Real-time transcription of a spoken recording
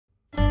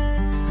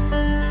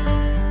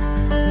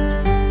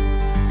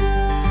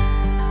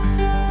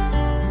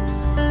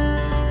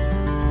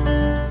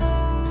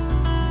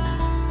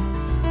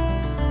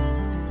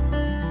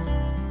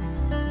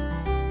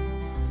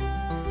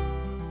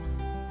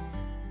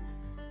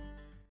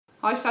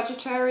Hi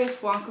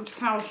Sagittarius, welcome to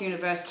Carol's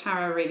Universe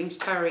Tarot Readings,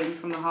 Tarot Reading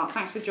from the Heart.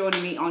 Thanks for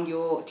joining me on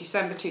your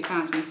December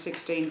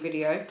 2016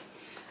 video.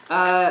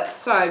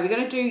 So we're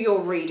going to do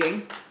your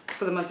reading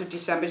for the month of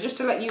December. Just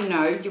to let you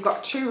know, you've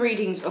got two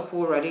readings up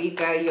already.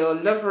 They're your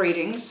love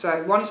readings,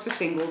 so one is for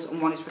singles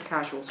and one is for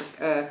casuals.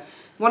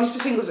 One is for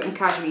singles and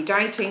casually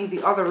dating.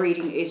 The other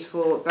reading is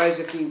for those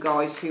of you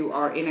guys who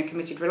are in a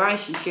committed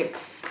relationship.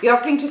 The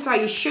other thing to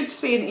say, you should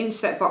see an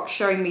inset box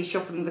showing me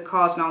shuffling the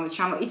cards now on the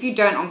channel. If you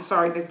don't, I'm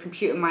sorry, the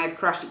computer may have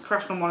crashed. It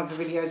crashed on one of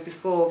the videos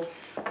before.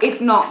 If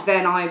not,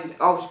 then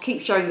I'll keep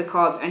showing the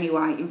cards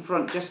anyway in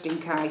front, just in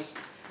case.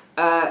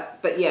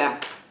 But yeah.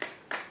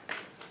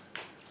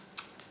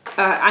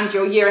 And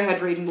your year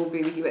ahead reading will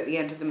be with you at the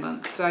end of the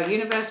month. So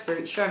Universe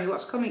Spirit, show me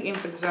what's coming in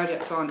for the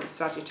zodiac sign of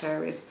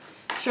Sagittarius.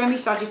 Show me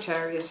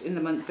Sagittarius in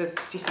the month of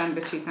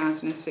December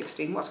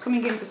 2016. What's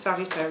coming in for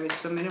Sagittarius,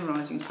 Sun, Moon and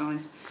Rising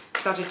signs?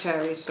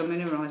 Sagittarius, Sun, Moon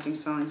and Rising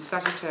signs.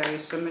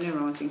 Sagittarius, Sun, Moon and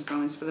Rising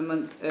signs for the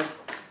month of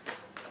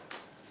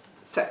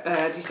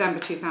December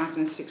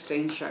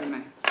 2016. Show me.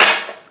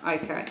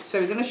 Okay,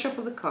 so we're going to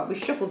shuffle the card. We've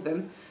shuffled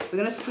them. We're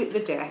going to split the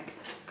deck,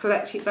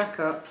 collect it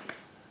back up,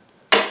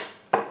 and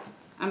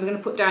we're going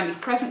to put down your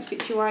present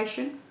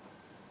situation,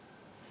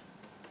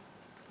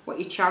 what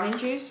your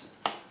challenge is.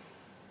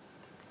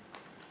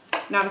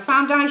 Now the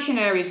foundation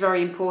area is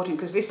very important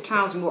because this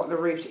tells me what the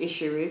root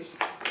issue is.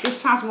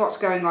 This tells me what's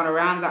going on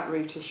around that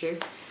root issue.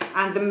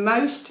 And the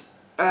most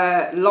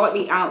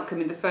likely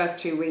outcome in the first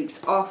 2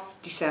 weeks of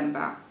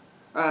December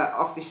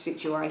of this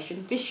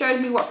situation. This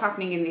shows me what's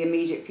happening in the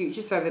immediate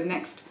future, so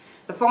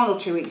the final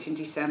 2 weeks in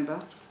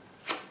December.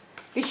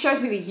 This shows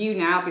me the you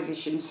now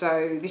position,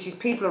 so this is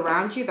people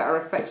around you that are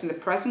affecting the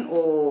present,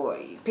 or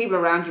people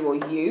around you or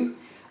you,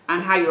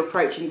 and how you're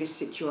approaching this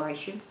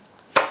situation.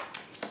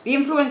 The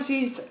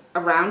influences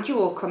around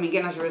you are coming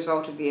in as a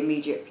result of the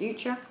immediate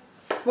future.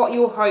 What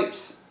your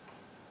hopes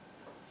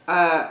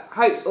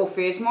or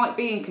fears might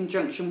be in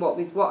conjunction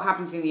with what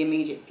happens in the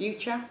immediate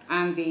future,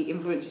 and the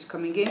influences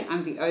coming in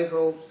and the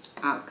overall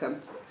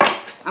outcome.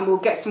 And we'll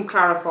get some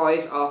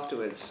clarifiers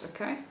afterwards,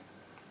 okay?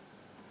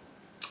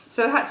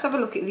 So let's have a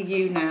look at the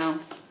you now.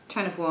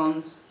 10 of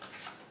Wands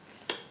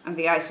and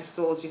the Ace of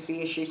Swords is the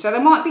issue. So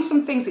there might be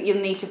some things that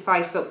you'll need to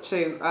face up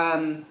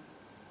to.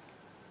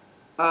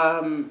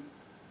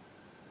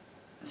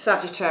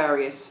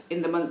 Sagittarius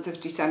in the month of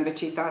December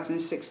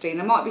 2016.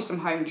 There might be some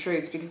home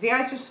truths because the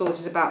Ace of Swords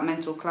is about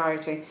mental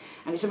clarity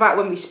and it's about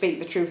when we speak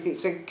the truth.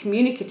 It's a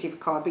communicative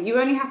card, but you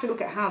only have to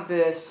look at how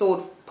the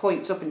sword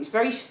points up, and it's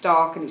very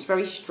stark and it's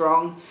very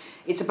strong.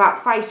 It's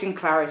about facing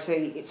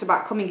clarity. It's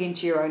about coming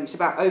into your own. It's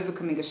about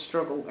overcoming a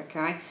struggle,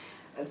 okay?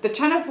 The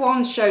 10 of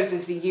Wands shows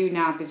us the you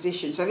now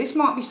position. So this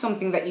might be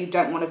something that you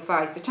don't want to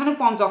face. The 10 of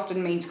Wands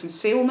often means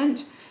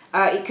concealment.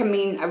 It can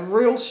mean a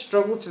real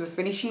struggle to the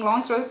finishing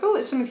line. So I feel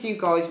that some of you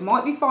guys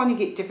might be finding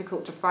it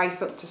difficult to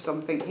face up to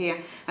something here.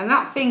 And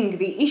that thing,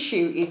 the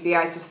issue, is the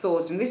Ace of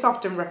Swords. And this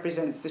often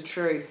represents the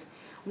truth.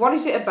 What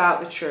is it about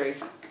the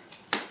truth?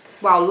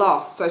 Well,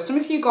 loss. So some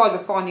of you guys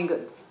are finding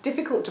it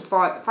difficult to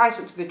face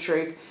up to the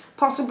truth.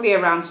 Possibly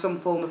around some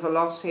form of a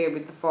loss here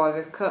with the 5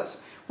 of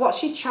Cups.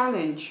 What's your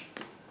challenge?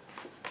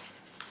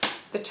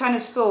 The 10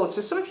 of Swords.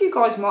 So some of you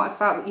guys might have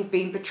felt that you've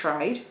been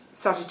betrayed.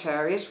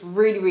 Sagittarius,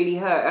 really, really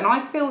hurt. And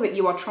I feel that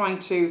you are trying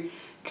to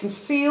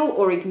conceal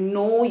or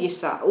ignore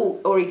yourself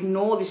or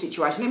ignore the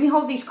situation. Let me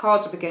hold these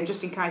cards up again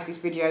just in case this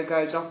video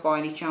goes off by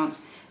any chance.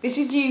 This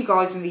is you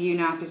guys in the you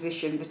now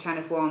position, the 10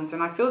 of Wands,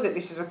 and I feel that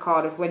this is a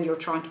card of when you're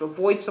trying to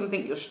avoid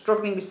something, you're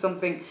struggling with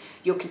something,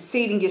 you're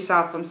concealing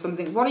yourself from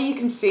something. What are you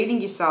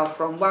concealing yourself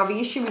from? Well, the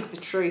issue is the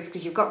truth,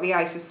 because you've got the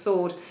Ace of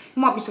Swords. It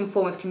might be some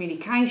form of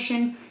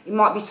communication, it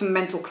might be some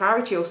mental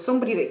clarity, or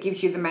somebody that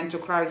gives you the mental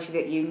clarity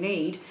that you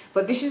need,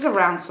 but this is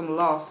around some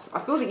loss. I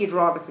feel that you'd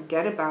rather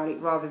forget about it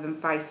rather than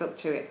face up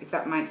to it, if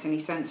that makes any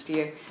sense to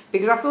you.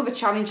 Because I feel the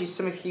challenge is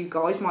some of you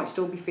guys might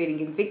still be feeling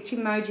in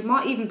victim mode, you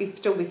might even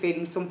still be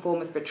feeling some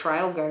form of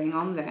betrayal going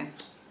on there.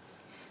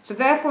 So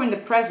therefore in the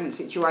present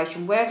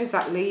situation, where does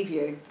that leave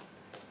you?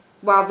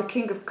 Well, the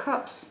King of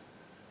Cups.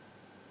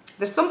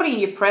 There's somebody in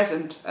your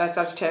present,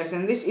 Sagittarius,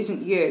 and this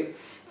isn't you.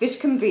 This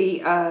can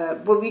be,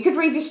 well, we could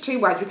read this two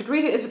ways. We could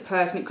read it as a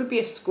person. It could be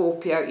a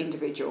Scorpio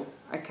individual,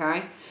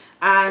 okay?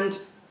 And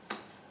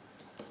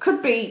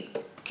could be,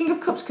 King of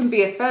Cups can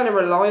be a fairly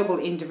reliable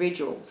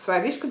individual. So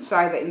this could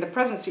say that in the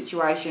present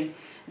situation,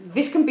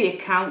 this can be a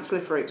counsellor,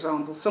 for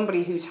example,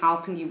 somebody who's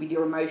helping you with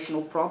your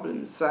emotional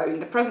problems. So in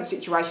the present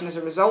situation, as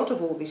a result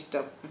of all this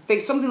stuff,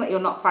 something that you're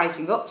not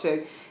facing up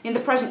to, in the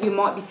present you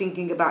might be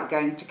thinking about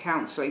going to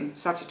counselling,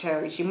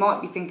 Sagittarius. You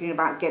might be thinking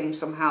about getting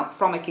some help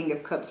from a King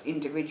of Cups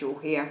individual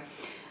here.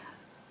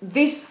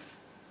 This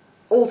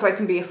also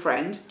can be a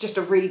friend, just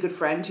a really good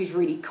friend who's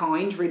really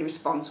kind, really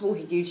responsible,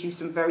 who gives you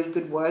some very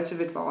good words of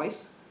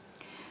advice.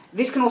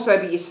 This can also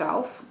be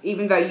yourself,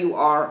 even though you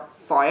are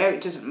fire,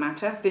 it doesn't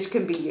matter. This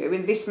can be you,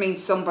 and this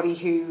means somebody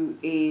who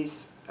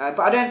is, but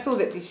I don't feel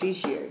that this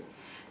is you,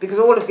 because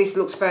all of this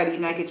looks fairly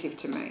negative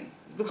to me.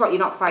 Looks like you're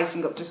not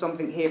facing up to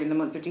something here in the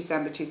month of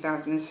December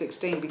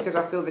 2016, because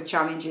I feel the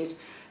challenge is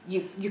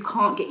you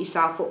can't get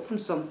yourself up from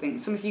something.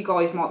 Some of you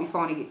guys might be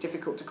finding it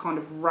difficult to kind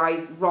of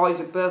rise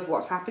above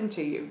what's happened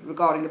to you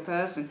regarding a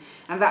person,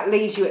 and that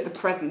leaves you at the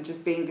present as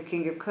being the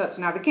King of Cups.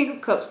 Now the King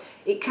of Cups,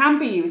 it can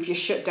be you if you're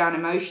shut down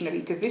emotionally,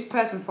 because this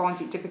person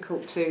finds it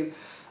difficult to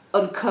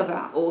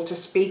uncover or to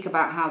speak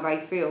about how they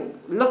feel.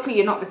 Luckily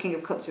you're not the King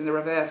of Cups in the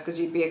reverse, because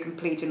you'd be a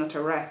complete and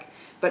utter wreck.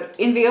 But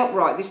in the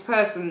upright, this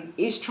person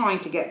is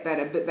trying to get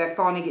better, but they're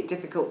finding it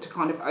difficult to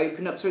kind of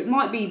open up. So it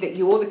might be that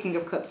you're the King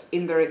of Cups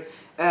in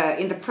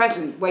the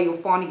present, where you're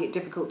finding it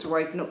difficult to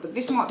open up. But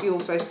this might be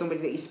also somebody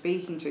that you're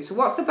speaking to. So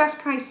what's the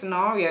best case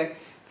scenario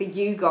for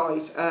you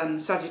guys,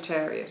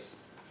 Sagittarius?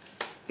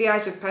 The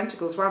Ace of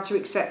Pentacles. Well, to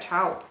accept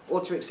help or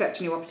to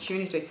accept a new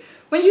opportunity.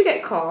 When you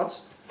get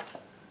cards,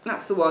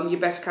 that's the one, your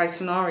best case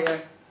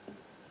scenario,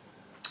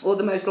 or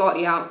the most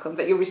likely outcome,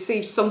 that you'll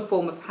receive some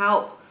form of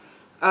help,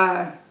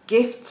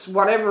 gifts,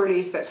 whatever it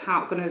is that's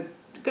going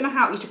to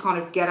help you to kind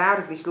of get out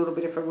of this little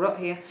bit of a rut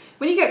here.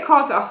 When you get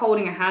cards that are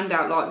holding a hand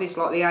out like this,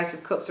 like the Ace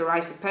of Cups or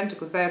Ace of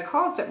Pentacles, they are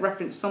cards that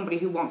reference somebody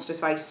who wants to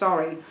say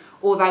sorry,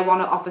 or they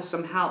want to offer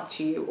some help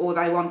to you, or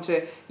they want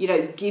to, you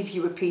know, give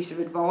you a piece of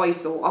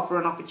advice or offer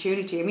an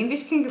opportunity. I mean,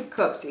 this King of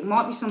Cups, it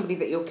might be somebody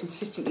that you're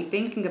consistently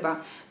thinking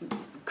about.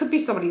 Could be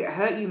somebody that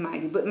hurt you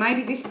maybe, but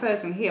maybe this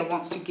person here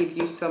wants to give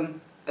you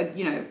some,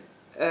 you know,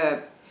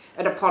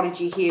 an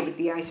apology here with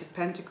the Ace of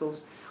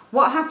Pentacles.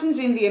 What happens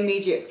in the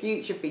immediate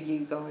future for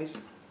you guys?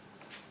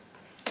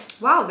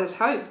 Wow, there's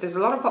hope. There's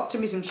a lot of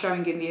optimism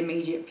showing in the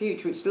immediate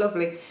future. It's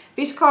lovely.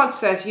 This card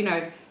says, you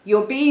know,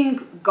 you're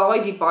being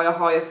guided by a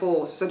higher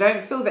force. So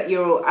don't feel that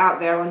you're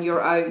out there on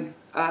your own,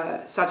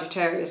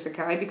 Sagittarius,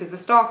 okay? Because the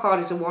Star card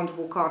is a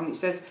wonderful card, and it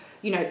says,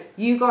 you know,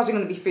 you guys are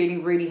going to be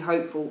feeling really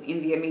hopeful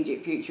in the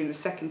immediate future in the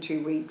second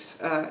 2 weeks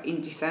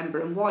in December.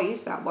 And why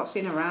is that? What's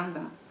in around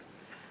that?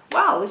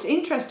 Well, it's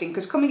interesting,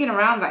 because coming in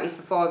around that is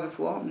the Five of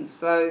Wands.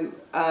 So,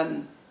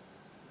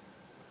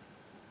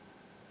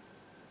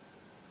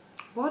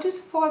 why does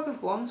the Five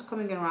of Wands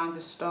coming in around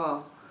the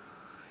Star?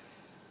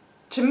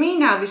 To me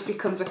now, this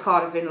becomes a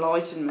card of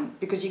enlightenment,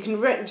 because you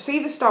can see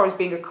the Star as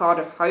being a card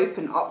of hope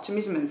and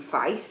optimism and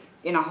faith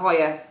in a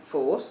higher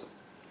force.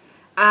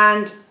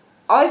 And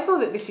I feel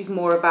that this is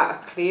more about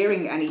a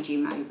clearing energy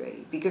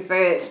maybe, because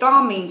the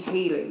Star means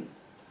healing.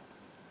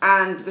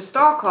 And the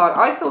Star card,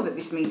 I feel that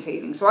this means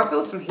healing. So I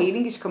feel some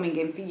healing is coming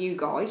in for you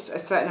guys, a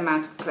certain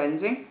amount of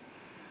cleansing.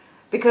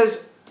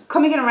 Because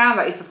coming in around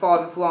that is the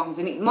Five of Wands.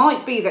 And it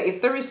might be that if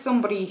there is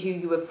somebody who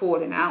you have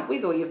fallen out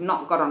with, or you've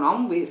not gotten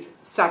on with,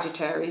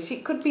 Sagittarius,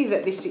 it could be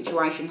that this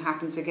situation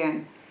happens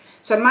again.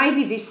 So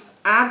maybe this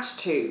adds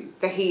to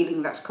the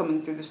healing that's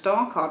coming through the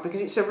Star card,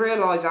 because it's a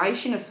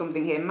realisation of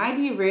something here.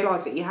 Maybe you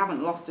realise that you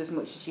haven't lost as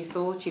much as you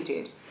thought you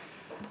did.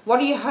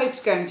 What are your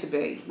hopes going to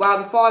be? Well,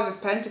 the Five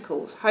of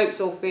Pentacles. Hopes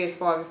or fears,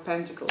 Five of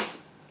Pentacles.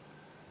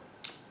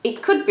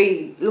 It could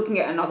be, looking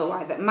at another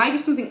way, that maybe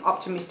something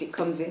optimistic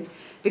comes in.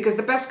 Because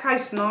the best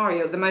case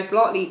scenario, the most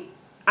likely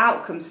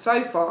outcome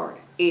so far,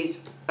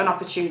 is an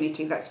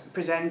opportunity that's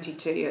presented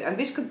to you. And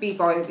this could be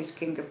via this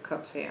King of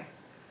Cups here.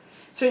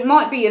 So it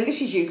might be, and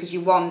this is you because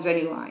you're Wands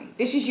anyway.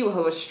 This is you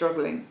who are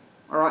struggling,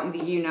 all right, in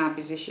the you now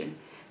position.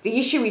 The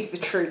issue is the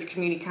truth,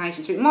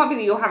 communication. So it might be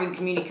that you're having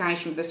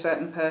communication with a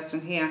certain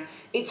person here.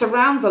 It's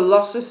around the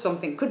loss of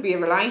something. Could be a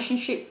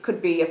relationship,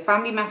 could be a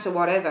family matter,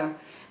 whatever.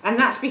 And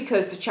that's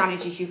because the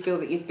challenge is you feel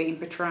that you've been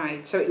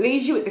betrayed. So it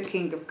leaves you at the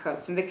King of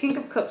Cups. And the King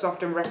of Cups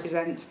often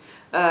represents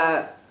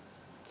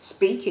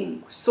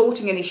speaking,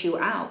 sorting an issue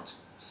out,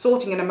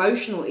 sorting an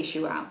emotional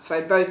issue out.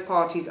 So both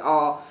parties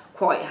are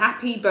quite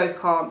happy, both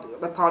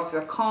parties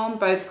are calm,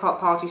 both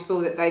parties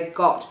feel that they've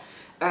got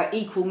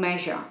equal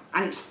measure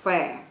and it's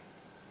fair.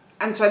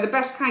 And so the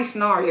best case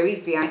scenario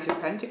is the Ace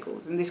of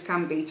Pentacles, and this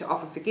can be to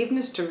offer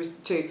forgiveness, to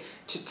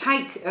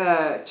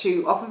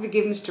offer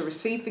forgiveness, to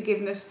receive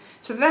forgiveness.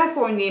 So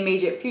therefore, in the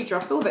immediate future, I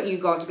feel that you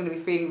guys are going to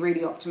be feeling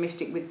really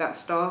optimistic with that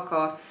Star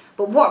card.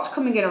 But what's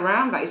coming in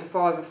around that is a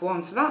Five of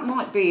Wands. So that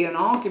might be an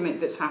argument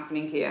that's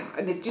happening here,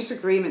 and a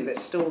disagreement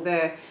that's still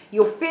there.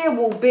 Your fear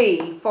will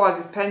be Five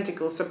of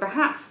Pentacles, so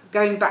perhaps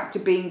going back to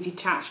being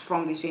detached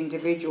from this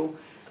individual.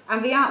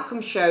 And the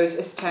outcome shows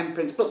as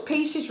temperance, but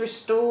peace is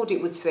restored,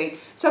 it would seem.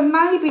 So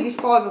maybe this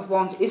Five of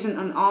Wands isn't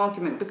an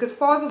argument, because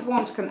Five of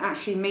Wands can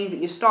actually mean that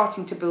you're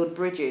starting to build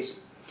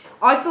bridges.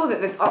 I feel that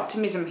there's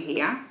optimism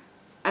here,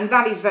 and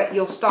that is that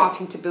you're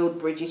starting to build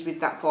bridges with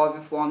that Five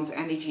of Wands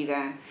energy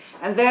there.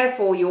 And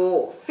therefore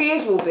your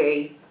fears will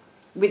be,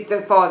 with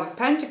the Five of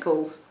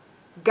Pentacles,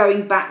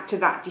 going back to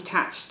that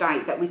detached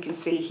state that we can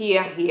see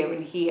here, here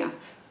and here.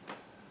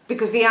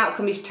 Because the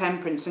outcome is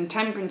temperance, and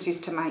temperance is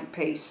to make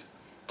peace.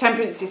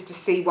 Temperance is to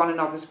see one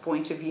another's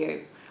point of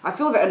view. I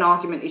feel that an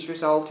argument is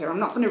resolved here. I'm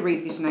not going to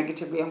read this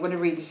negatively. I'm going to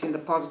read this in the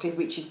positive,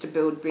 which is to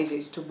build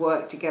bridges, to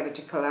work together,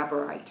 to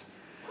collaborate.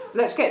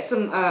 Let's get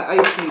some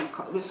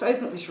let's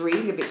open up this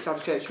reading a bit,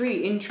 Sagittarius. It's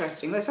really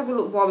interesting. Let's have a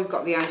look why we've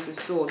got the Ace of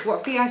Swords.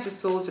 What's the Ace of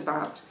Swords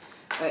about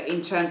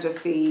in terms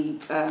of the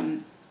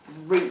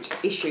root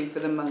issue for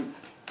the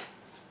month?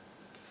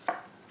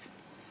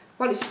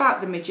 Well, it's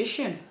about the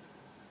Magician.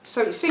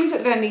 So it seems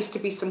that there needs to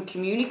be some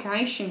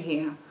communication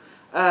here.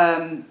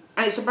 And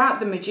it's about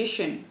the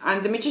magician.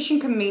 And the magician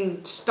can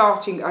mean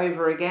starting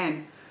over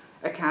again.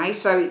 Okay,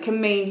 so it can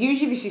mean,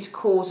 usually this is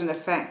cause and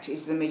effect,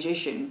 is the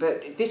magician.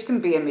 But this can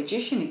be a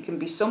magician. It can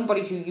be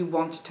somebody who you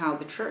want to tell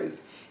the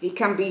truth. It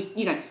can be,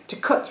 you know, to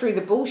cut through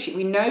the bullshit.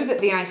 We know that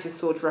the Ace of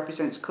Swords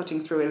represents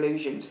cutting through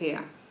illusions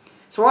here.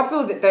 So I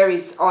feel that there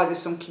is either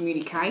some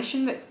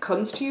communication that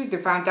comes to you. The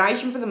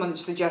foundation for the month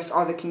suggests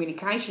either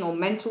communication or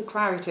mental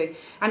clarity.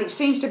 And it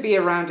seems to be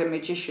around a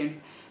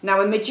magician. Now,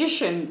 a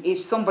magician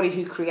is somebody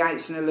who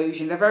creates an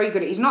illusion. They're very good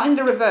at it. He's not in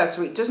the reverse,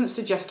 so it doesn't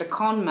suggest a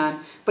con man,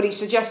 but it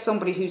suggests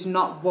somebody who's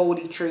not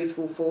wholly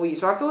truthful for you.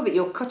 So I feel that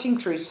you're cutting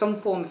through some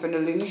form of an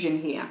illusion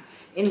here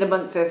in the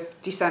month of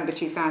December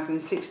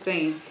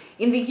 2016.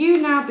 In the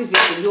you now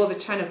position, you're the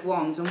Ten of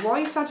Wands. And why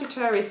is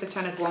Sagittarius the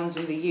Ten of Wands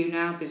in the you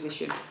now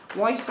position?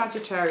 Why is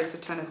Sagittarius the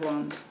Ten of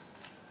Wands?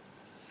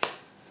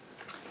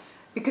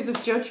 Because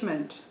of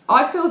judgment.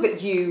 I feel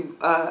that you,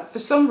 for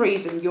some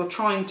reason, you're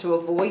trying to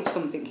avoid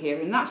something here,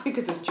 and that's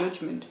because of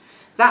judgment.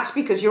 That's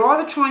because you're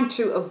either trying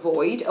to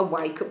avoid a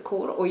wake-up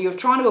call, or you're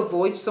trying to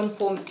avoid some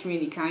form of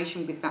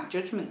communication with that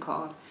judgment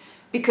card.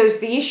 Because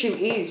the issue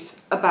is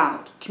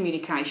about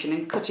communication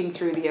and cutting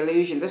through the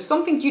illusion. There's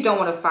something you don't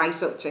want to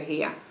face up to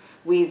here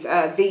with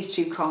these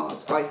two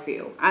cards, I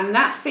feel. And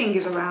that thing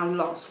is around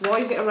loss. Why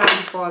is it around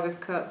the Five of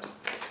Cups?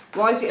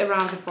 Why is it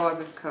around the Five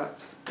of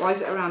Cups? Why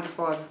is it around the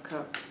Five of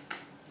Cups?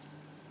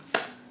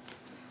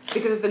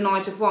 Because of the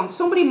Knight of Wands.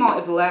 Somebody might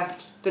have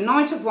left. The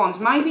Knight of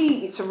Wands,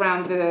 maybe it's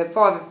around the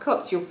Five of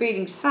Cups. You're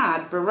feeling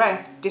sad,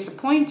 bereft,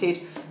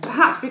 disappointed,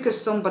 perhaps because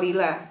somebody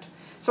left.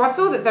 So I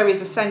feel that there is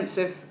a sense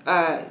of,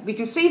 we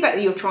can see that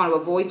you're trying to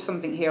avoid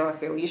something here, I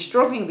feel. You're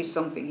struggling with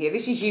something here.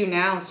 This is you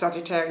now,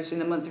 Sagittarius, in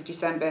the month of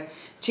December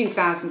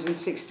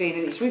 2016,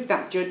 and it's with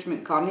that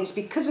Judgment card, and it's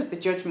because of the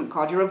Judgment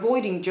card. You're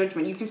avoiding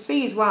judgment. You can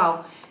see as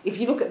well, if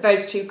you look at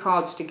those two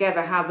cards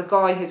together, how the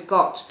guy has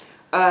got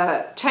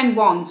 10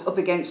 Wands up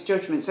against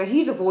judgment. So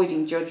he's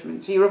avoiding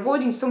judgment. So you're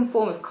avoiding some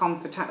form of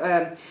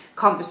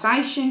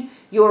conversation.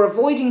 You're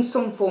avoiding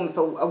some form of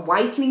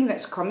awakening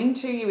that's coming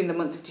to you in the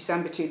month of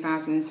December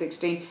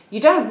 2016. You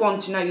don't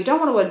want to know. You don't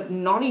want to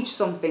acknowledge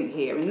something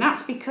here. And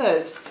that's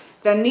because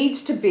there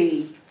needs to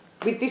be,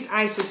 with this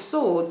Ace of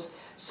Swords,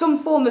 some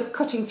form of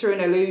cutting through an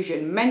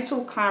illusion,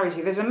 mental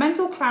clarity. There's a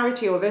mental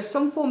clarity, or there's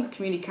some form of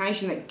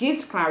communication that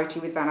gives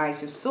clarity with that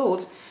Ace of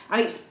Swords. And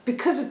it's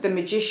because of the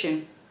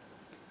Magician.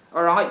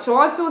 All right, so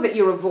I feel that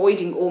you're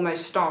avoiding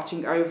almost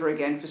starting over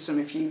again for some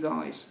of you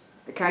guys.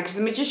 Okay, because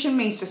the Magician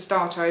means to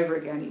start over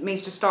again. It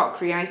means to start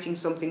creating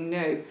something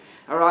new.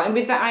 All right, and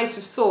with that Ace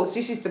of Swords,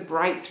 this is the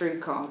breakthrough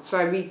card.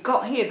 So we've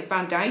got here the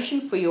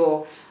foundation for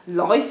your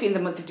life in the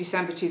month of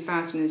December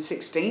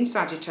 2016,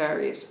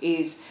 Sagittarius,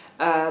 is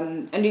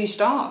a new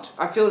start.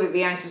 I feel that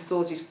the Ace of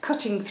Swords is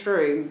cutting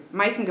through,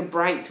 making a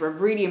breakthrough, a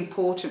really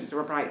important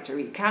breakthrough.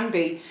 It can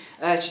be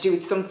to do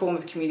with some form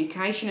of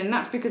communication, and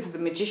that's because of the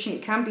Magician.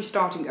 It can be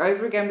starting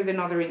over again with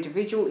another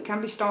individual. It can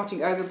be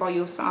starting over by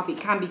yourself. It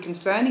can be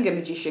concerning a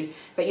Magician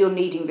that you're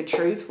needing the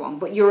truth from.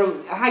 But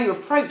how you're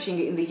approaching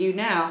it in the you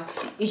now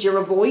is you're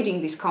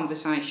avoiding this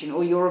conversation,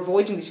 or you're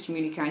avoiding this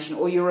communication,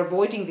 or you're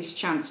avoiding this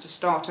chance to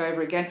start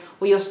over again,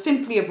 or you're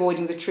simply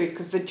avoiding the truth,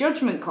 because the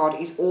Judgment card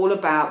is all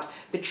about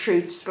the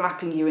truth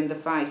slapping you in the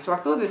face. So I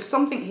feel there's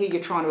something here you're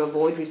trying to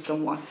avoid with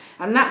someone,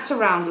 and that's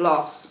around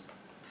loss.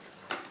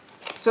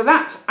 So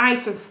that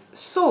Ace of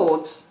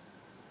Swords,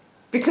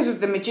 because of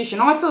the Magician,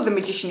 I feel the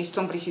Magician is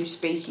somebody who's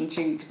speaking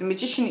to you, because the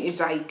Magician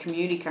is a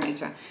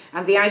communicator,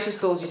 and the Ace of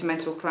Swords is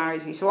mental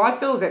clarity. So I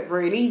feel that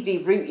really the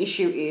root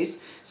issue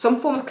is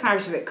some form of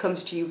clarity that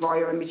comes to you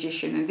via a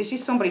Magician, and this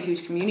is somebody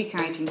who's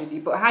communicating with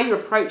you. But how you're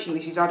approaching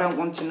this is, I don't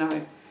want to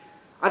know.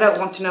 I don't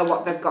want to know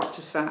what they've got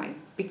to say,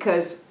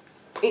 because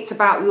it's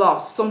about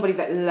loss, somebody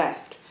that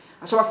left.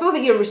 So I feel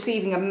that you're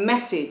receiving a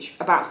message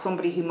about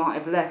somebody who might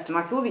have left, and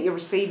I feel that you're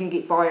receiving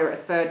it via a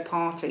third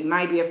party,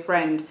 maybe a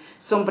friend,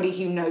 somebody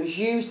who knows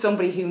you,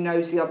 somebody who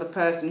knows the other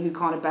person who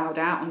kind of bowed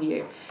out on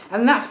you.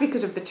 And that's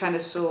because of the Ten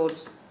of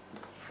Swords.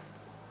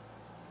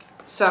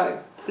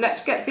 So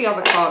let's get the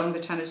other card on the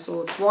Ten of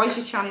Swords. Why is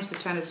you challenged the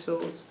Ten of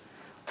Swords?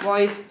 Why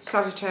is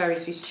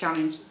Sagittarius is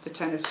challenged the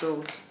Ten of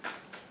Swords?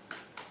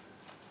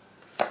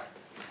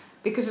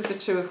 Because of the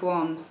Two of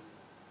Wands.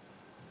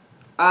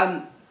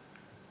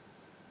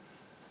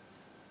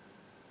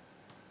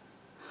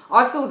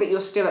 I feel that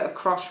you're still at a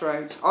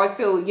crossroads. I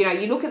feel, you know,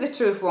 you look at the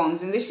Two of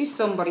Wands, and this is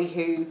somebody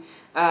who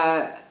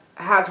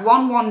has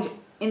one wand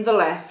in the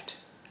left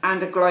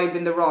and a globe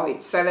in the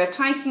right. So they're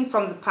taking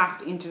from the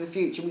past into the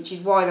future, which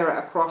is why they're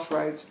at a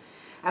crossroads.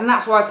 And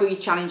that's why I feel you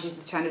challenges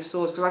the Ten of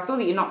Swords, because I feel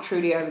that you're not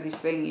truly over this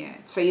thing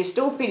yet. So you're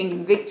still feeling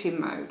in victim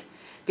mode,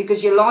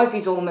 because your life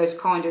is almost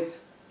kind of...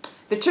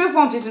 The Two of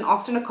Wands isn't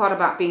often a card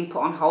about being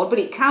put on hold, but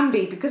it can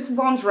be, because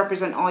wands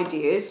represent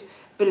ideas,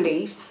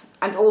 beliefs,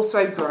 and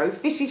also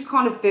growth. This is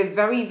kind of the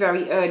very,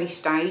 very early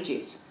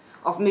stages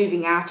of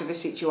moving out of a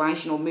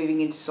situation or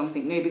moving into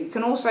something new. But you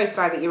can also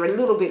say that you're a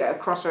little bit at a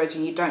crossroads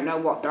and you don't know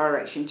what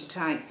direction to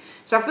take.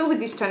 So I feel with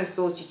this Ten of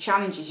Swords, your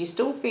challenges, you're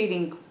still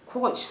feeling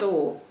quite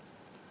sore.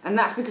 And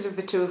that's because of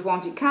the Two of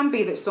Wands. It can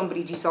be that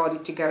somebody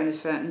decided to go in a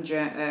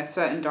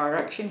certain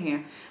direction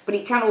here. But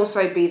it can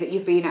also be that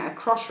you've been at a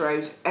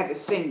crossroads ever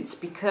since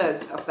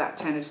because of that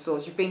Ten of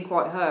Swords. You've been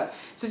quite hurt.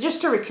 So just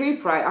to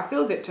recuperate, I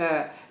feel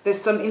that there's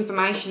some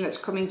information that's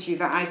coming to you,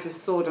 that Ace of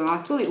Swords. And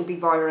I feel it will be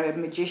via a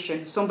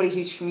magician, somebody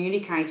who's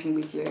communicating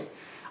with you.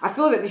 I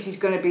feel that this is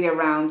going to be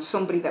around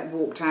somebody that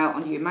walked out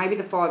on you. Maybe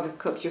the Five of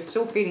Cups, you're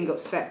still feeling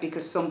upset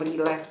because somebody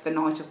left. The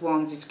Knight of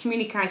Wands. It's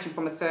communication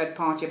from a third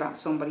party about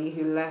somebody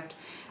who left.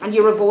 And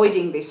you're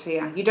avoiding this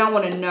here. You don't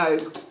want to know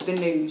the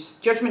news.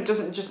 Judgment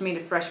doesn't just mean a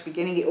fresh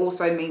beginning. It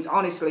also means,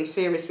 honestly,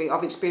 seriously,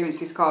 I've experienced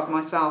this card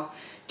myself.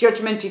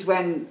 Judgment is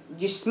when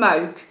you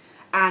smoke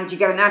and you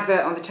get an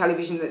advert on the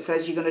television that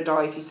says you're going to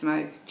die if you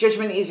smoke.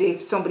 Judgment is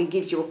if somebody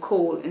gives you a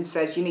call and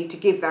says you need to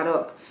give that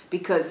up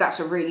because that's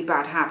a really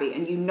bad habit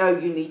and you know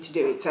you need to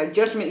do it. So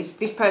judgment is,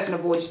 this person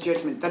avoids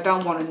judgment. They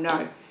don't want to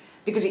know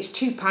because it's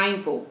too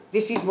painful.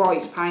 This is why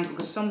it's painful,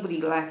 because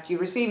somebody left. You're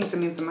receiving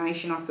some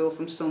information, I feel,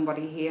 from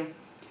somebody here.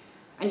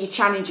 And your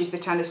challenge is the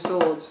Ten of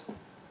Swords.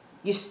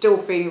 You're still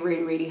feeling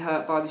really, really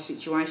hurt by the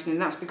situation,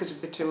 and that's because of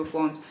the Two of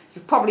Wands.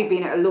 You've probably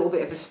been at a little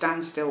bit of a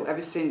standstill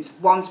ever since.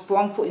 One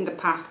foot in the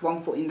past,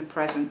 one foot in the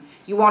present.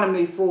 You want to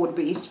move forward,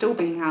 but you're still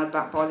being held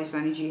back by this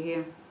energy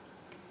here.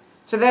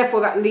 So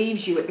therefore that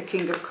leaves you at the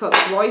King of Cups.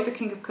 Why is the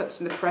King of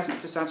Cups in the present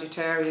for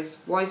Sagittarius?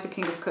 Why is the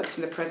King of Cups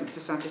in the present for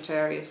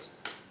Sagittarius?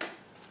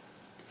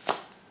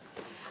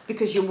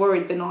 Because you're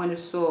worried, the Nine of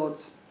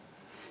Swords.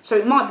 So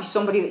it might be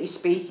somebody that you're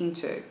speaking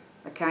to.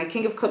 Okay,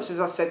 King of Cups, as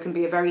I've said, can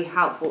be a very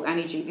helpful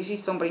energy. This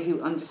is somebody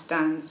who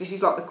understands. This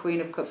is like the Queen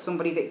of Cups,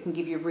 somebody that can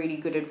give you really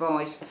good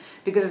advice.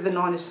 Because of the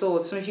Nine of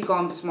Swords, some of you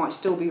guys might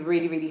still be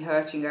really, really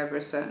hurting over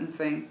a certain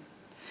thing.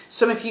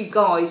 Some of you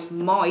guys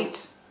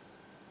might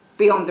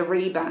be on the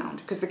rebound,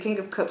 because the King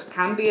of Cups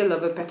can be a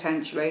lover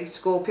potentially.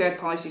 Scorpio,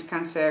 Pisces,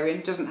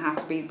 Cancerian, doesn't have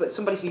to be, but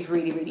somebody who's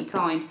really, really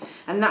kind.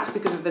 And that's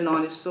because of the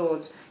Nine of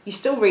Swords. You're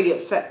still really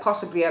upset,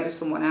 possibly over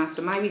someone else.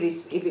 So maybe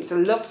this, if it's a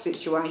love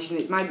situation,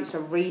 maybe it's a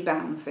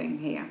rebound thing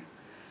here.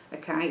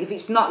 Okay, if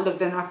it's not love,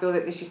 then I feel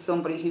that this is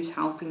somebody who's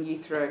helping you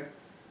through.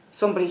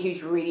 Somebody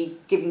who's really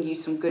giving you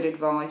some good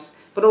advice.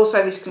 But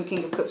also this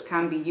King of Cups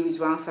can be you as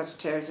well,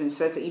 Sagittarius, and it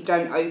says that you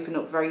don't open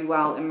up very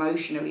well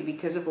emotionally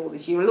because of all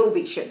this. You're a little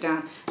bit shut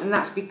down, and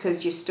that's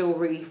because you're still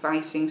really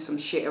facing some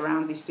shit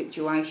around this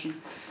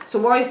situation. So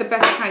why is the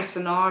best case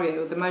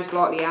scenario, the most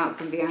likely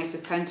outcome, the Ace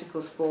of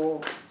Pentacles for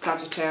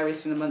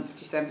Sagittarius in the month of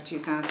December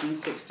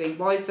 2016?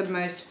 Why is the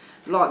most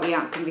likely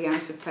outcome the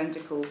Ace of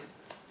Pentacles?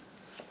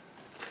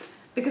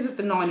 Because of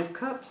the Nine of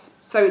Cups.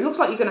 So it looks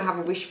like you're going to have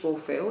a wish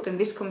fulfilled, and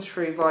this comes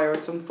through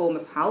via some form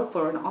of help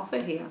or an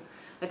offer here.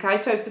 Okay,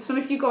 so for some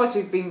of you guys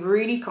who've been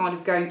really kind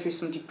of going through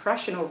some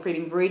depression or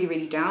feeling really,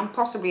 really down,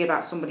 possibly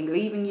about somebody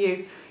leaving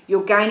you,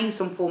 you're gaining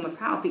some form of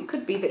help. It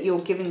could be that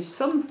you're given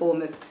some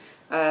form of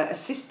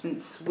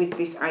assistance with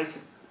this Ace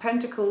of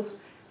Pentacles,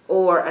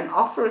 or an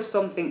offer of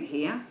something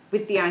here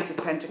with the Ace of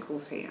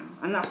Pentacles here.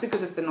 And that's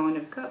because of the Nine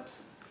of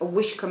Cups. A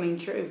wish coming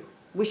true.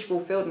 Wish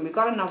fulfilled. And we've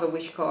got another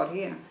wish card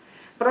here.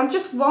 But I'm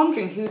just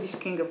wondering who this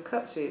King of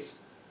Cups is.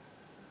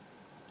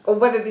 Or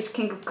whether this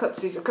King of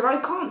Cups is... Because I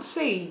can't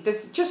see.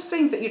 There's just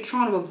seems that you're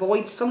trying to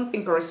avoid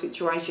something or a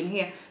situation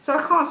here. So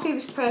I can't see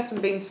this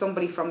person being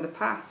somebody from the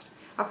past.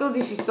 I feel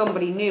this is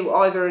somebody new.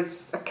 Either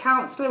it's a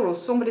counsellor or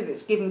somebody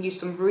that's giving you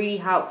some really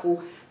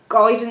helpful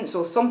guidance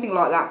or something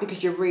like that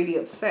because you're really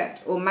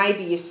upset. Or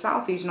maybe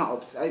yourself who's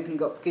not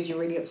opening up because you're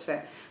really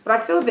upset. But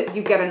I feel that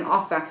you get an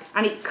offer.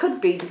 And it could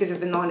be because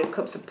of the Nine of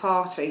Cups, a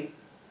party.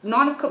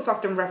 Nine of Cups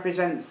often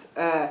represents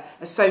a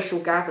social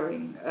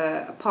gathering,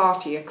 a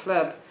party, a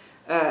club,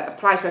 a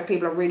place where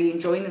people are really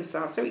enjoying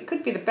themselves. So it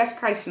could be the best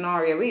case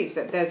scenario is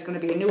that there's going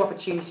to be a new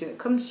opportunity that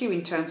comes to you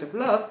in terms of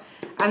love,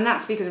 and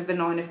that's because of the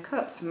Nine of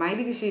Cups.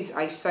 Maybe this is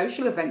a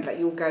social event that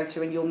you'll go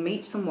to and you'll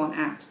meet someone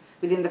at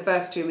within the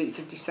first 2 weeks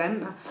of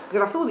December.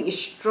 Because I feel that you're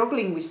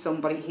struggling with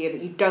somebody here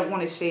that you don't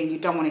want to see and you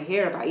don't want to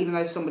hear about, even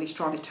though somebody's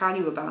trying to tell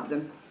you about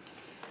them.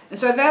 And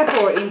so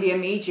therefore, in the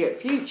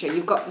immediate future,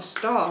 you've got the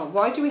Star.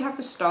 Why do we have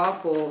the Star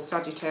for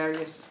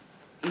Sagittarius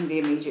in the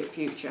immediate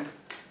future?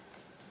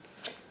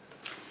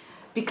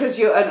 Because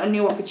you're a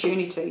new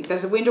opportunity.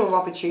 There's a window of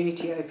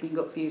opportunity opening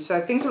up for you.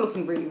 So things are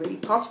looking really, really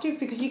positive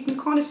because you can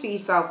kind of see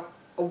yourself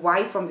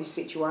away from this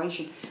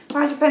situation.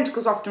 Page of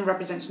Pentacles often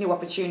represents new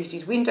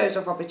opportunities, windows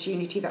of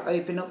opportunity that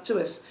open up to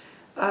us.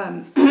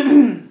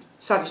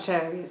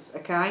 Sagittarius,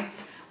 okay?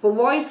 But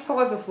why is the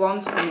Five of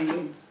Wands coming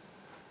in?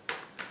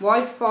 Why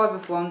is the Five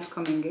of Wands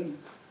coming in?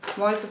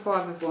 Why is the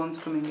Five of Wands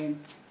coming in?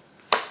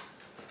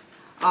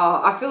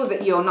 I feel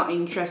that you're not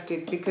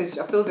interested because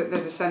I feel that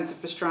there's a sense of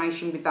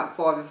frustration with that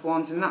Five of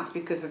Wands, and that's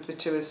because of the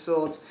Two of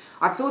Swords.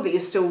 I feel that you're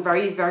still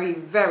very, very,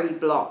 very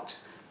blocked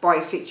by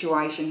a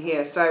situation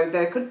here. So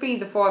there could be,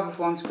 the Five of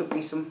Wands could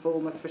be some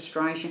form of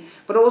frustration,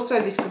 but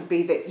also this could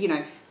be that, you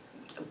know,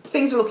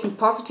 things are looking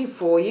positive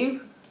for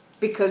you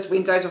because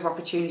windows of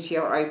opportunity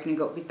are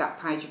opening up with that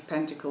Page of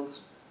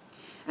Pentacles.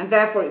 And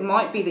therefore it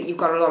might be that you've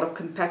got a lot of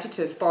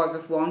competitors, Five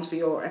of Wands, for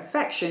your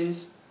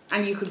affections,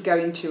 And you could go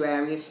in two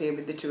areas here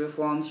with the Two of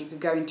Wands. You could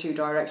go in two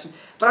directions.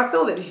 But I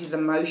feel that this is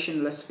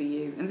emotionless for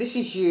you. And this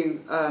is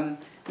you. No,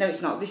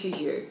 it's not. This is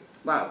you.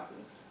 Well,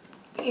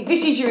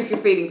 this is you if you're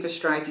feeling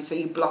frustrated, so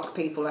you block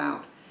people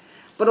out.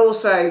 But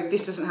also,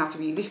 this doesn't have to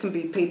be. This can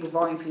be people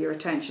vying for your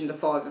attention, the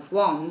Five of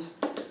Wands.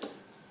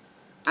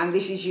 And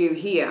this is you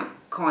here,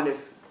 kind of,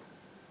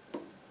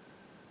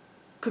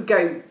 could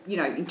go, you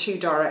know, in two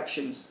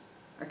directions.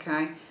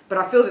 Okay? But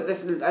I feel that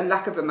there's a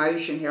lack of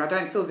emotion here. I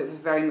don't feel that there's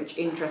very much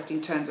interest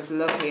in terms of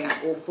love here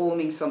or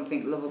forming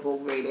something lovable,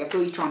 really. I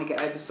feel you're trying to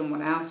get over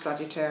someone else,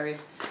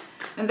 Sagittarius.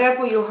 And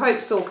therefore your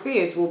hopes or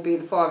fears will be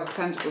the Five of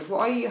Pentacles.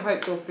 What are your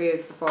hopes or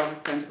fears, the Five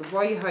of Pentacles?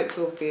 Why are your hopes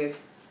or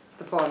fears,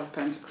 the Five of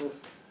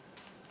Pentacles?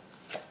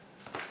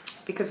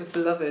 Because of the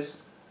Lovers.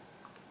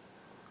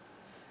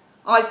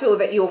 I feel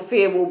that your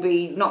fear will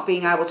be not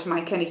being able to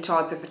make any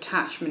type of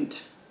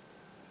attachment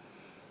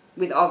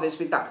with others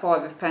with that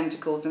Five of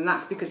Pentacles, and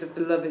that's because of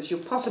the Lovers. You're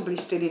possibly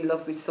still in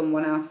love with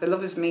someone else. The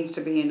Lovers means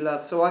to be in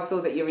love, so I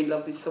feel that you're in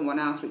love with someone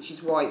else, which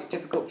is why it's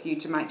difficult for you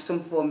to make some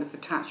form of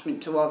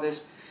attachment to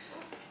others.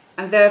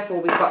 And therefore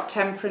we've got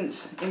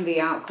Temperance in the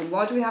outcome.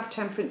 Why do we have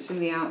Temperance in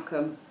the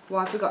outcome?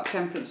 Why have we got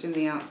Temperance in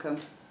the outcome?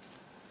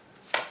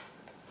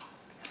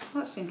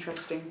 That's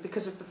interesting,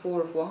 because of the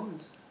Four of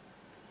Wands.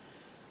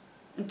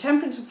 And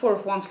Temperance and Four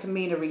of Wands can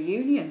mean a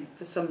reunion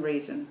for some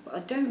reason, but I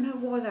don't know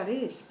why that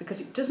is, because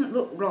it doesn't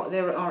look like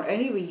there are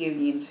any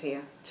reunions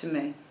here to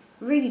me. It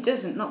really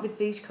doesn't, not with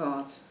these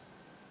cards.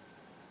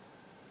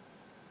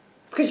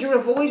 Because you're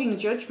avoiding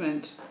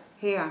judgment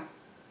here.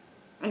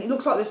 And it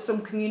looks like there's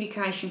some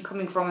communication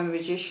coming from a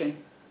Magician.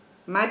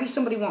 Maybe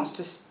somebody wants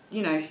to,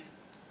 you know,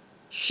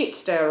 shit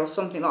stir or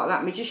something like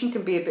that. Magician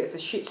can be a bit of a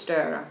shit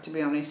stirrer, to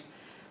be honest.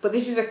 But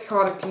this is a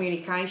card of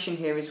communication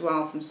here as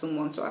well from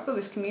someone. So I feel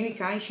there's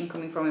communication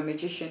coming from a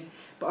Magician.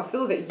 But I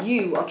feel that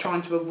you are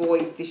trying to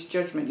avoid this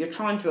judgment. You're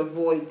trying to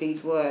avoid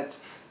these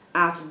words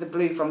out of the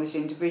blue from this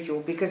individual.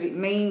 Because it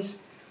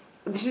means,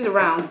 this is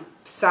around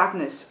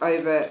sadness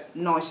over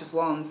Knight of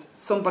Wands.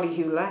 Somebody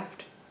who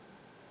left.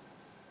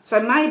 So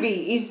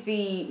maybe is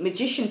the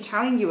Magician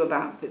telling you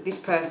about that this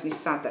person is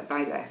sad that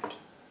they left?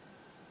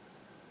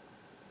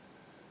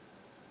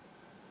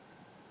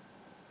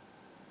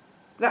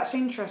 That's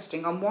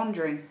interesting, I'm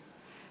wondering.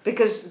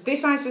 Because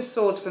this Ace of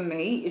Swords for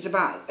me is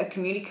about a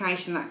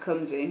communication that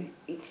comes in.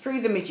 It's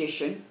through the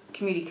Magician,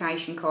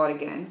 communication card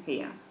again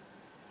here.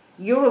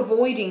 You're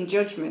avoiding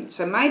judgment,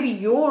 so maybe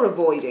you're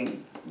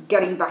avoiding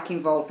getting back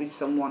involved with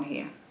someone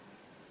here.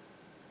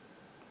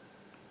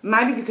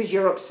 Maybe because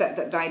you're upset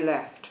that they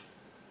left.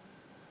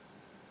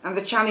 And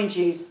the challenge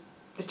is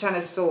the Ten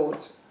of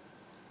Swords.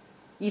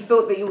 You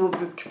felt that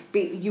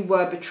you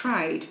were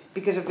betrayed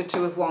because of the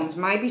Two of Wands.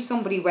 Maybe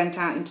somebody went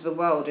out into the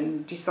world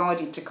and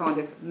decided to kind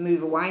of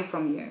move away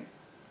from you.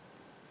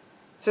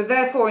 So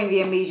therefore, in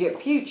the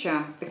immediate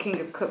future, the King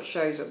of Cups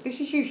shows up. This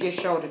is usually a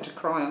shoulder to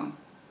cry on.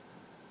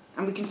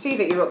 And we can see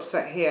that you're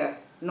upset here,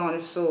 Nine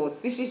of Swords.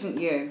 This isn't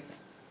you.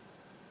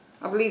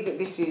 I believe that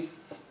this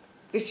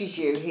is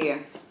you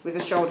here, with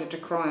a shoulder to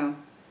cry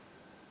on.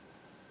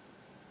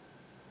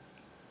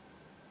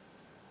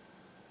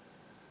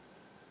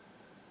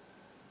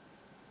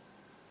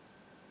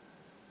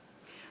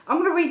 I'm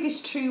going to read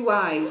this two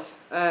ways,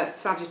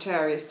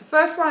 Sagittarius. The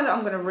first way that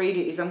I'm going to read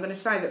it is I'm going to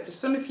say that for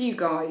some of you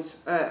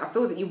guys, I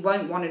feel that you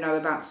won't want to know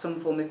about some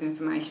form of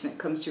information that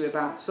comes to you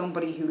about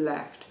somebody who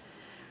left.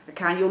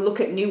 Okay, and you'll look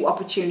at new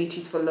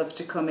opportunities for love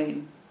to come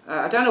in.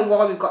 I don't know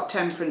why we've got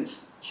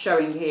Temperance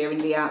showing here in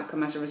the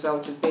outcome as a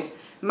result of this.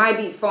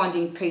 Maybe it's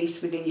finding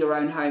peace within your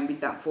own home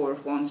with that Four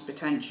of Wands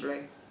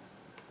potentially.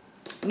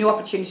 New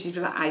opportunities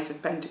with that Ace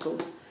of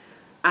Pentacles.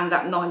 And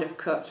that Nine of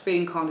Cups,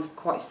 feeling kind of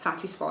quite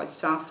satisfied,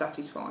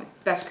 self-satisfied.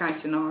 Best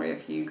case scenario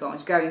for you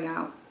guys, going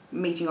out,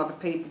 meeting other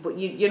people, but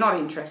you're not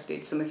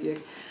interested, some of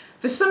you.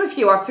 For some of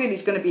you, I feel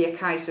it's going to be a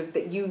case of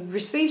that you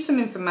receive some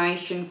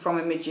information from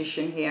a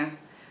Magician here,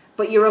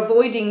 but you're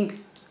avoiding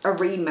a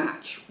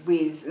rematch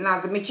with, now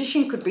the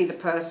Magician could be the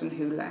person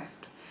who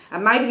left.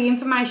 And maybe the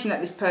information that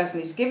this person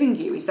is giving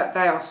you is that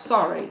they are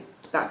sorry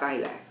that they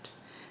left.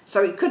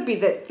 So it could be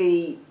that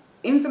the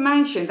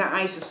information, that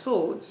Ace of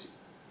Swords,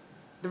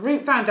 the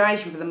root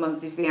foundation for the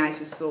month is the Ace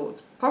of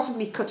Swords,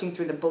 possibly cutting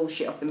through the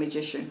bullshit of the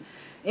Magician.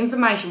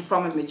 Information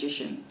from a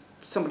Magician,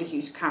 somebody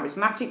who's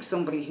charismatic,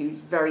 somebody who's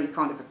very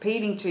kind of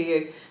appealing to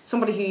you,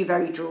 somebody who you're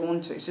very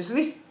drawn to. So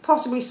this is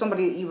possibly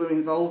somebody that you were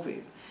involved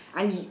with.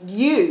 And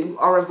you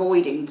are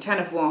avoiding Ten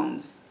of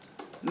Wands,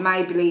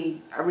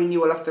 maybe a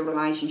renewal of the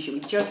relationship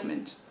with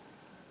judgment.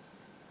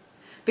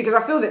 Because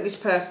I feel that this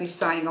person is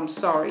saying, I'm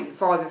sorry,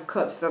 Five of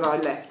Cups that I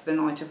left, the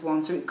Knight of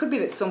Wands. So it could be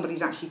that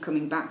somebody's actually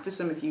coming back for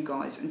some of you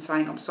guys and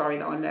saying, I'm sorry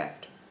that I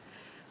left.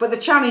 But the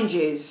challenge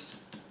is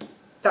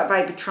that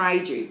they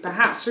betrayed you,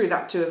 perhaps through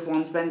that Two of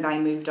Wands when they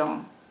moved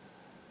on.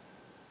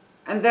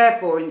 And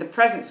therefore, in the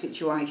present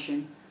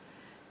situation,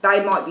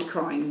 they might be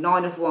crying,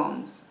 Nine of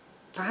Wands.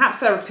 Perhaps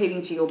they're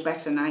appealing to your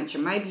better nature.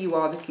 Maybe you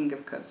are the King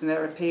of Cups and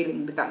they're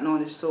appealing with that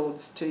Nine of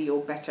Swords to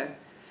your better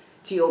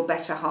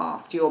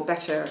half, to your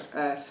better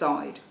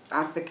side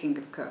as the King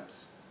of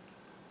Cups.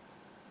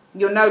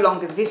 You're no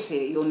longer this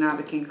here, you're now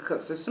the King of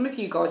Cups. So some of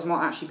you guys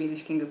might actually be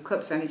this King of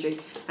Cups energy,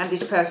 and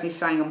this person is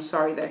saying, I'm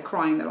sorry, they're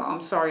crying, they're like,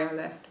 I'm sorry I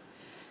left.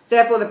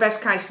 Therefore, the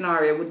best case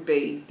scenario would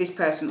be this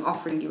person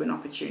offering you an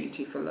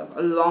opportunity for love,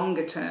 a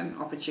longer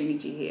term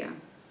opportunity here.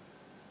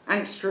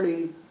 And it's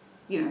true,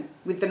 you know,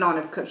 with the Nine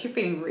of Cups, you're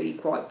feeling really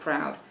quite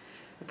proud.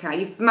 Okay,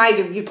 you've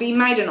been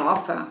made an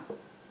offer,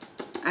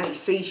 and it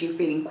sees you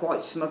feeling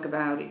quite smug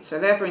about it. So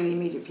therefore, in the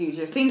immediate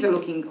future, things are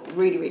looking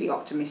really, really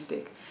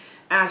optimistic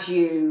as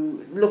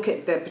you look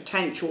at the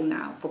potential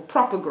now for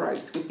proper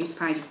growth with this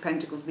Page of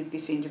Pentacles, with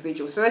this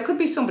individual. So there could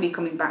be somebody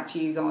coming back to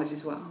you guys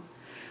as well.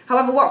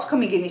 However, what's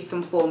coming in is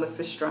some form of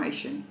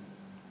frustration,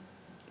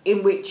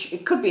 in which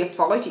it could be a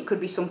fight, it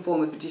could be some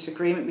form of a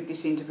disagreement with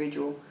this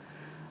individual,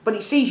 but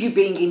it sees you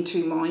being in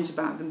two minds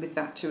about them with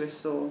that Two of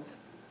Swords.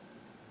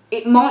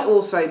 It might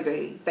also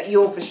be that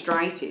you're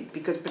frustrated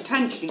because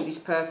potentially this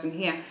person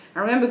here, and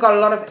remember we've got a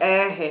lot of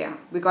air here,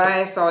 we've got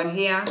air sign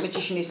here,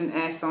 Magician is an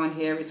air sign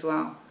here as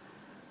well.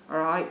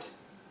 Alright,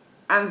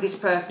 and this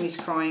person is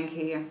crying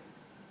here.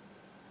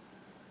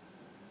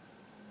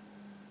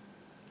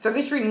 So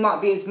this reading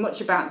might be as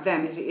much about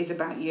them as it is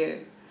about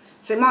you.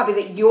 So it might be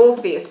that you're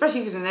feeling,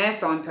 especially if it's an air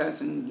sign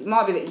person, it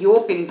might be that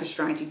you're feeling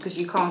frustrated because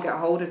you can't get a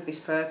hold of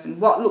this person.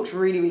 What looks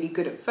really, really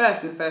good at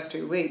first in the first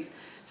 2 weeks,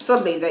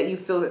 suddenly that you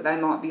feel that they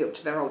might be up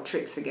to their old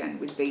tricks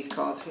again with these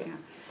cards here.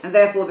 And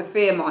therefore the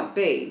fear might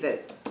be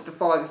that the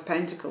Five of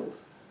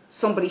Pentacles,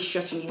 somebody's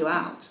shutting you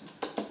out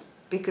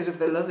because of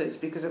the lovers,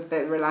 because of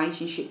the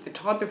relationship, the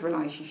type of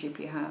relationship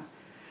you have.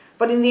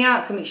 But in the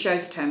outcome it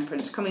shows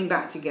temperance, coming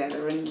back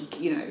together and,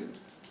 you know,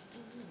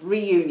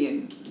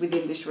 reunion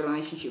within this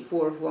relationship.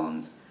 Four of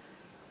Wands.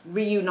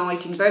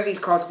 Reuniting. Both these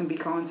cards can be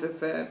kinds of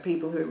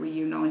people who are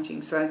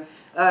reuniting. So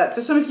for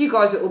some of you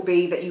guys it will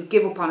be that you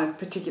give up on a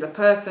particular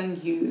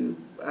person, you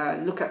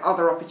look at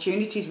other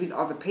opportunities with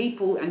other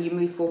people and you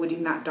move forward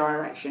in that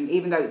direction,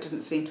 even though it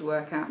doesn't seem to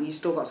work out and you've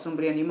still got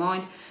somebody on your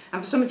mind.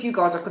 And for some of you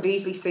guys, I could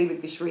easily see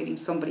with this reading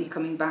somebody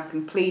coming back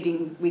and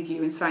pleading with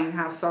you and saying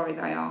how sorry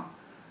they are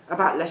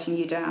about letting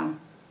you down.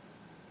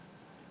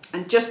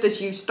 And just as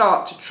you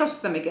start to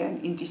trust them again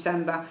in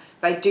December,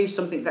 they do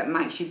something that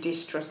makes you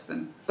distrust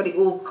them. But it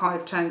all kind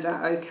of turns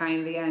out okay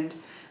in the end.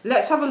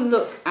 Let's have a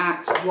look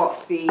at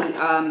what the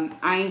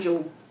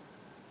angel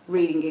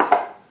reading is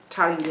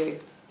telling you.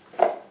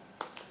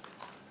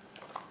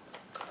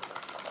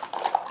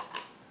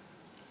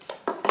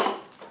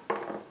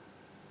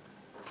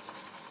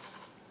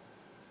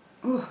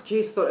 Oh,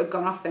 geez, thought it had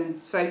gone off then.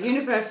 So,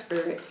 Universe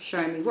Spirit,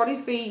 show me. What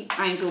is the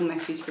angel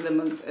message for the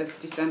month of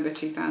December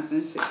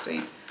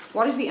 2016?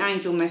 What is the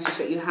angel message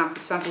that you have for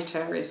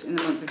Sagittarius in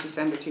the month of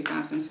December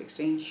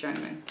 2016? Show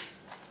me.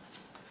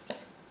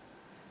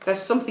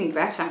 There's something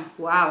better.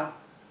 Wow.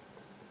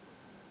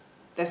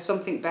 There's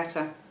something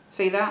better.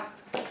 See that?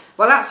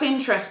 Well, that's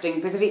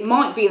interesting because it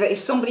might be that if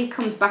somebody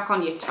comes back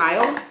on your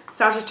tail,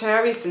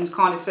 Sagittarius, and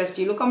kind of says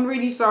to you, look, I'm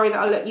really sorry that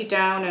I let you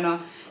down,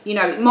 and you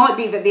know, it might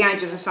be that the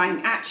angels are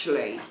saying,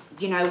 actually,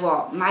 you know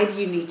what, maybe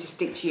you need to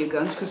stick to your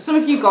guns, because some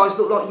of you guys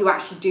look like you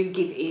actually do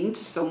give in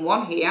to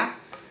someone here.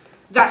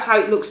 That's how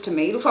it looks to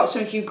me. It looks like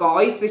some of you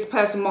guys, this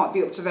person might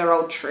be up to their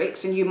old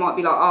tricks, and you might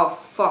be like, oh,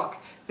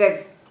 fuck,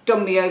 they've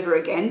done me over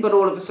again, but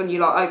all of a sudden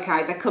you're like,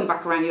 okay, they come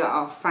back around, you're like,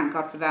 oh, thank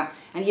God for that,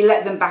 and you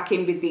let them back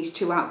in with these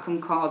two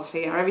outcome cards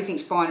here.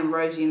 Everything's fine and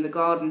rosy in the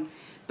garden,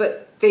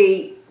 but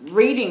the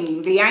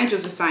reading, the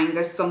angels are saying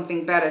there's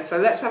something better. So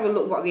let's have a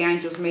look what the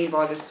angels mean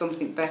by there's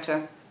something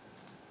better.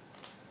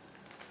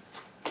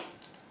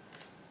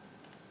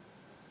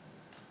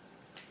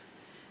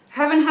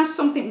 Heaven has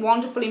something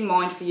wonderful in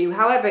mind for you.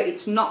 However,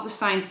 it's not the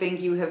same thing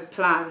you have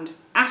planned.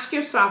 Ask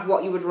yourself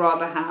what you would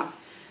rather have.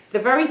 The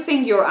very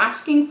thing you're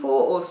asking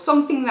for, or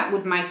something that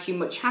would make you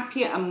much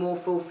happier and more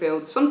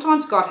fulfilled.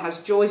 Sometimes God has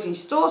joys in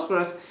stores for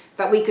us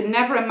that we could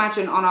never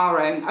imagine on our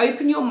own.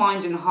 Open your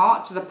mind and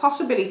heart to the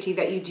possibility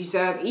that you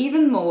deserve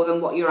even more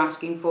than what you're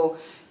asking for.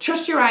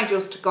 Trust your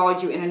angels to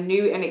guide you in a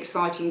new and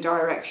exciting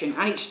direction.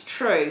 And it's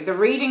true. The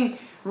reading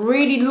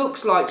really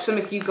looks like some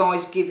of you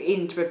guys give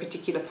in to a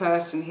particular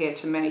person here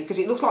to me, because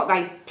it looks like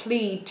they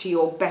plead to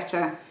your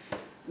better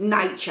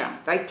nature.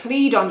 They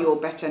plead on your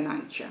better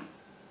nature.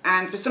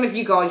 And for some of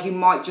you guys, you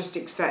might just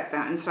accept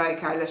that and say,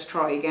 okay, let's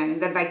try again.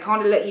 And then they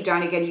kind of let you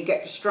down again. You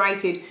get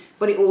frustrated,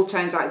 but it all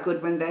turns out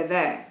good when they're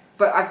there.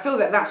 But I feel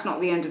that that's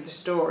not the end of the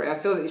story. I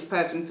feel that this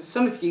person, for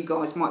some of you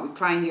guys, might be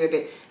playing you a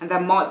bit, and there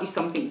might be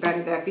something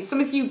better there. For some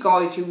of you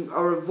guys who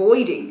are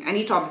avoiding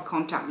any type of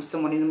contact with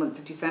someone in the month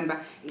of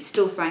December, it's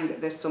still saying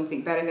that there's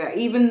something better there.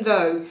 Even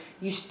though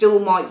you still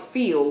might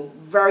feel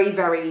very,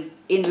 very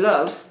in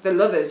love, the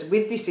lovers,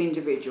 with this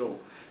individual,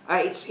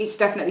 it's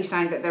definitely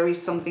saying that there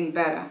is something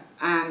better.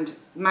 And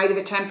maybe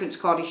the Temperance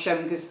card is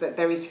showing us that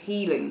there is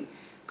healing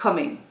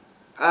coming.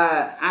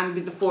 And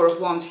with the Four of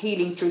Wands,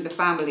 healing through the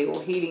family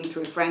or healing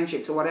through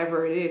friendships or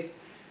whatever it is.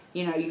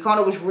 You know, you can't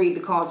always read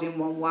the cards in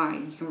one way.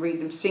 You can read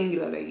them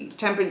singularly.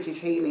 Temperance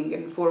is healing,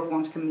 and Four of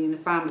Wands coming in the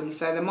family.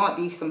 So there might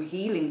be some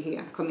healing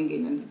here coming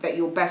in, and that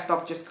you're best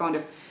off just kind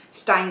of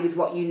staying with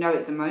what you know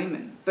at the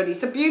moment. But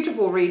it's a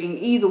beautiful reading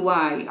either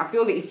way. I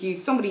feel that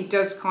if somebody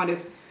does kind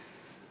of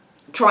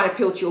try to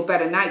appeal to your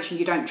better nature and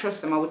you don't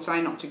trust them, I would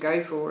say not to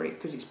go for it,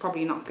 because it's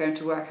probably not going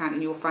to work out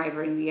in your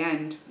favour in the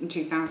end in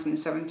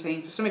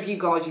 2017. For some of you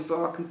guys, if you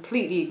are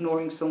completely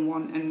ignoring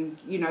someone and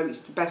you know it's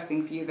the best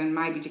thing for you, then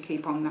maybe to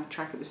keep on that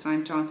track at the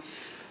same time.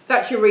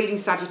 That's your reading,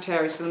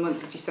 Sagittarius, for the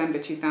month of December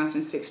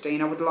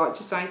 2016. I would like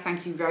to say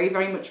thank you very,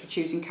 very much for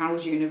choosing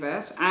Carol's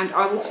Universe, and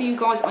I will see you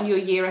guys on your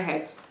year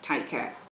ahead. Take care.